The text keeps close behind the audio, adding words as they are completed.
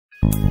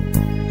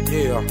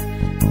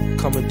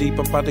coming deep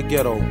up out the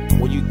ghetto.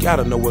 Well, you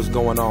gotta know what's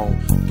going on.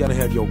 You gotta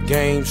have your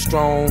game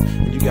strong,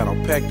 and you gotta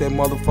pack that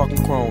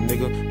motherfucking chrome,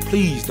 nigga.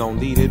 Please don't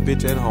leave that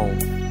bitch at home.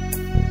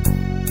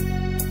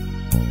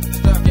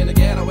 Stuck in the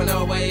ghetto with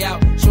no way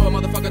out. Show a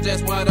motherfucker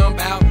just what I'm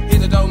about.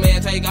 Hit the dough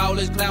man, take all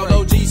his clout.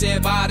 OG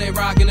said body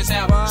rockin' the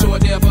south. Show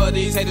and tell for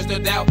these haters to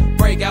doubt.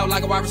 Break out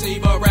like a wide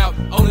receiver route.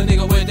 Only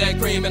nigga with that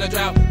cream in a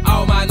drought.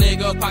 All my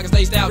niggas pockets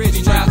stay stout.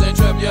 These trials and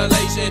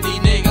tribulation. These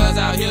niggas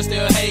out here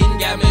still hating.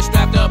 Got me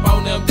strapped up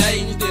on them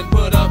days. Then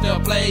put up the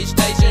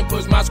PlayStation.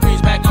 Push my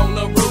screens back on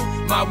the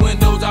roof. My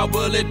windows all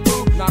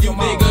bulletproof. You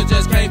niggas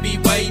just can't be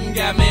waiting.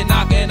 Got me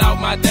knocking out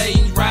my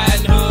days.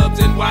 Riding hubs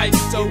and white.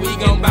 So we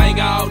gon' bang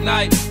all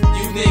night.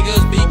 You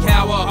niggas be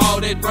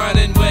coward-hearted,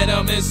 running with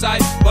them in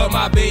sight. But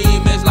my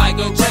beam is like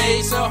a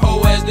chaser,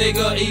 hoe ass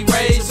nigga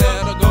eraser.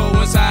 Better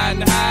go inside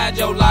and hide,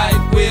 your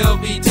life will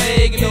be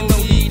taken. No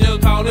need to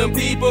call them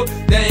people,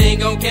 they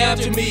ain't gon'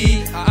 capture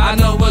me. I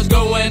know what's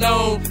going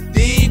on,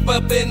 deep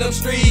up in them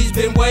streets.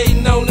 Been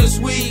waiting on the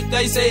sweep,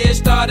 they say it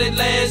started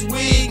last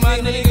week. My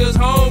niggas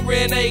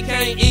hungry and they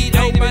can't eat,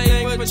 ain't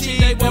anything but cheap.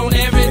 They want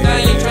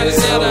everything, tryna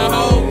sell the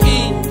whole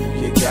key.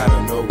 You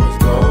gotta know what's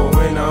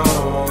going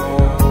on.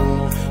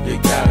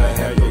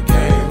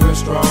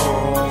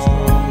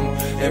 Strong.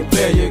 And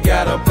player, you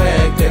gotta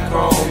pack that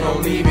chrome,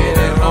 don't leave it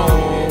at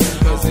home.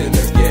 Cause in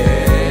this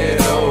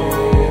ghetto,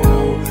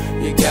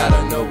 you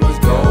gotta know what's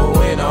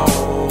going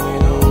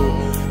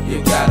on.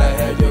 You gotta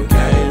have your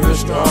game real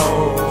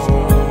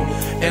strong.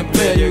 And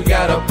player, you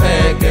gotta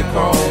pack that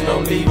chrome,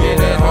 don't leave it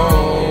at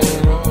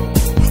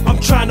home. I'm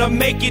trying to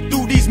make it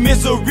through these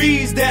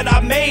miseries that I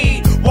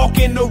made.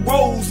 Walking the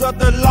roads of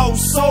the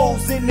lost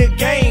souls in the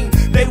game.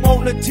 They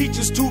wanna teach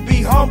us to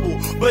be humble,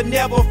 but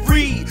never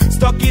free.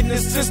 Stuck in the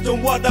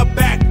system where the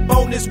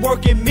backbone is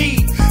working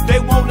me. They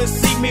wanna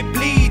see me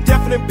bleed,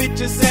 deafening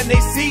bitches and they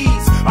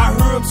seize. I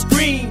heard them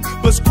scream,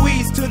 but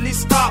squeeze till they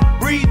stop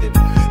breathing.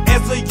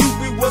 As a youth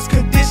we was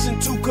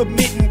conditioned to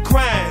committing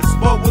crimes,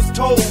 but was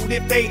told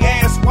if they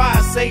asked why,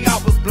 I say I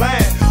was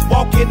blind.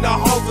 Walking the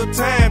halls of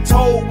time,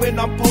 told when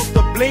I'm supposed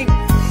to blink,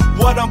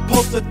 what I'm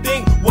supposed to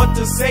think, what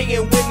to say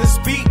and when to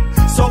speak.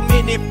 So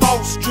many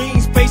false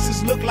dreams,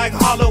 faces look like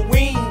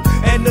Halloween.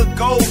 And the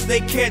goals, they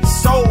catch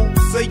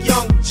souls, a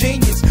young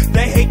genius.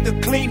 They hate the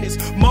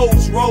cleanest,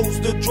 Mo's rolls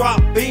the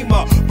drop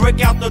beamer.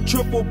 Break out the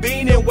triple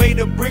beam and weigh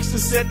the bricks to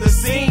set the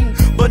scene.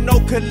 But no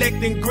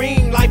collecting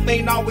green, life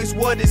ain't always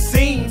what it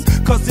seems.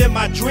 Cause in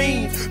my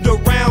dreams, the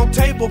round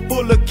table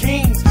full of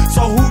kings.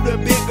 So who the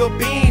bigger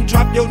bean?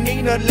 Drop your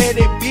Nina, let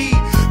it be.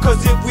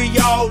 Cause if we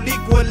all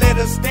equal, let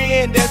us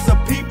stand as a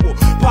people.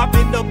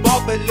 Popping the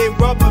bubbly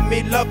rubber,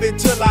 me love it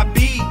till I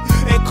be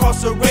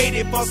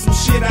incarcerated for some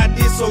shit I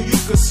did so you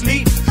could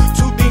sleep.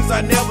 Two things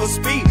I never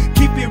speak,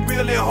 keep it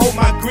real and hold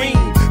my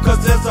green.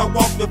 Cause as I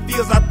walk the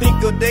fields, I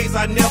think of days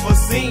I never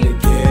seen. The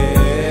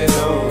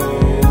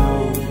ghetto,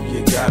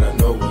 you gotta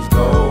know what's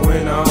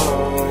going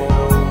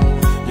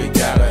on. You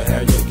gotta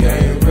have your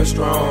game real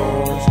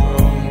strong.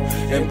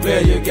 And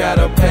player, you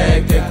gotta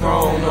pack that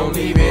chrome, don't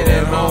leave it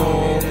at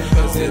home.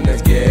 Cause in the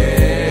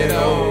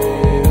ghetto,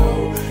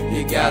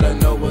 you gotta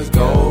know what's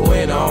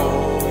going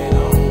on.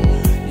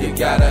 You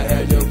gotta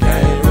have your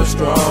game real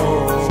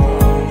strong.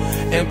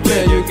 And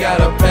player, you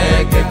gotta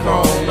pack that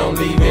chrome, don't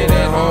leave it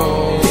at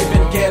home.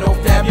 Living ghetto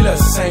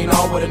fabulous, ain't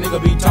all what a nigga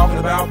be talking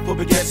about. Put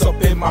baguettes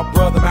up in my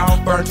brother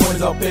mouth, burn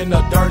 20s up in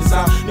the dirty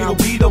south.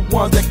 Nigga, we the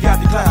ones that got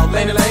the cloud.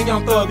 Lane to lane,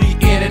 young thug be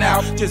in and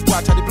out. Just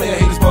watch how they play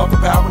haters puff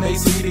about when they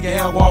see the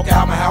hell walk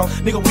out my house.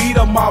 Nigga, we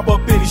the mob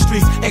up in these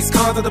streets,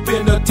 ex-cons at the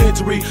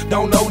penitentiary.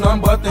 Don't know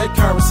nothing but that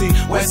currency.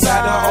 West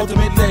side, the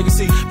ultimate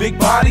legacy. Big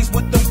bodies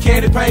with them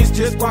candy paints.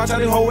 Just watch how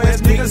they whole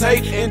ass niggas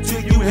hate.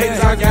 Until you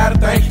haters, I gotta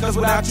think. Cause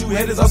without you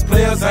haters, us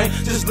players ain't.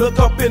 Just look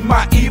up in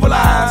my evil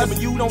eyes.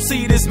 If you don't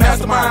see this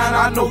mastermind,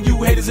 I know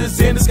you haters is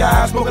in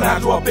disguise. Smoking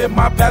hydro up in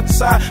my passenger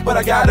side, but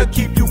I gotta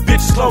keep you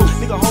bitches close.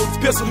 Nigga hold this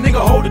pistol,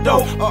 nigga hold the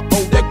door.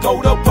 Uh-oh, that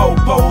go the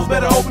po-pos.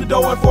 Better open the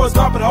door and for us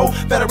dumping hoe.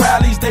 Better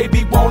rallies, they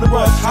be wanting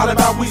us. Holla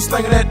about we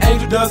slinging that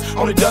angel dust.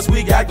 Only dust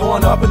we got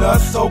going up in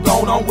us. So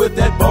going on with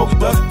that bogus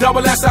dust.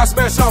 Double S, I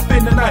smash up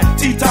in the night.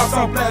 T-tops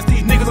on blast,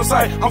 these niggas on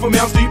sight. I'm from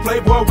Elm Street,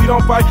 playboy, we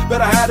don't fight.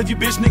 Better hide if you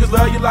bitch niggas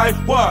love your life.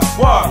 What?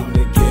 In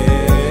the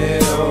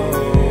ghetto,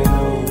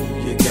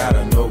 you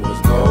gotta know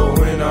what's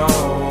going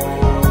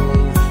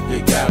on. You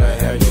gotta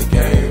have your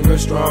game real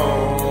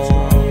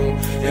strong.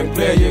 And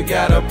player, you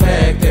gotta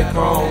pack that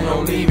chrome,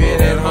 don't leave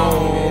it at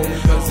home.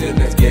 Cause in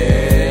this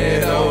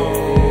ghetto,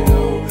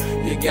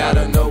 you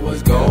gotta know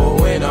what's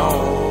going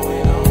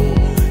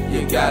on.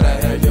 You gotta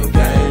have your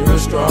game real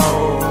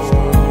strong.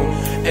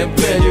 And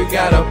player, you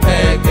gotta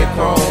pack that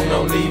chrome,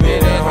 don't leave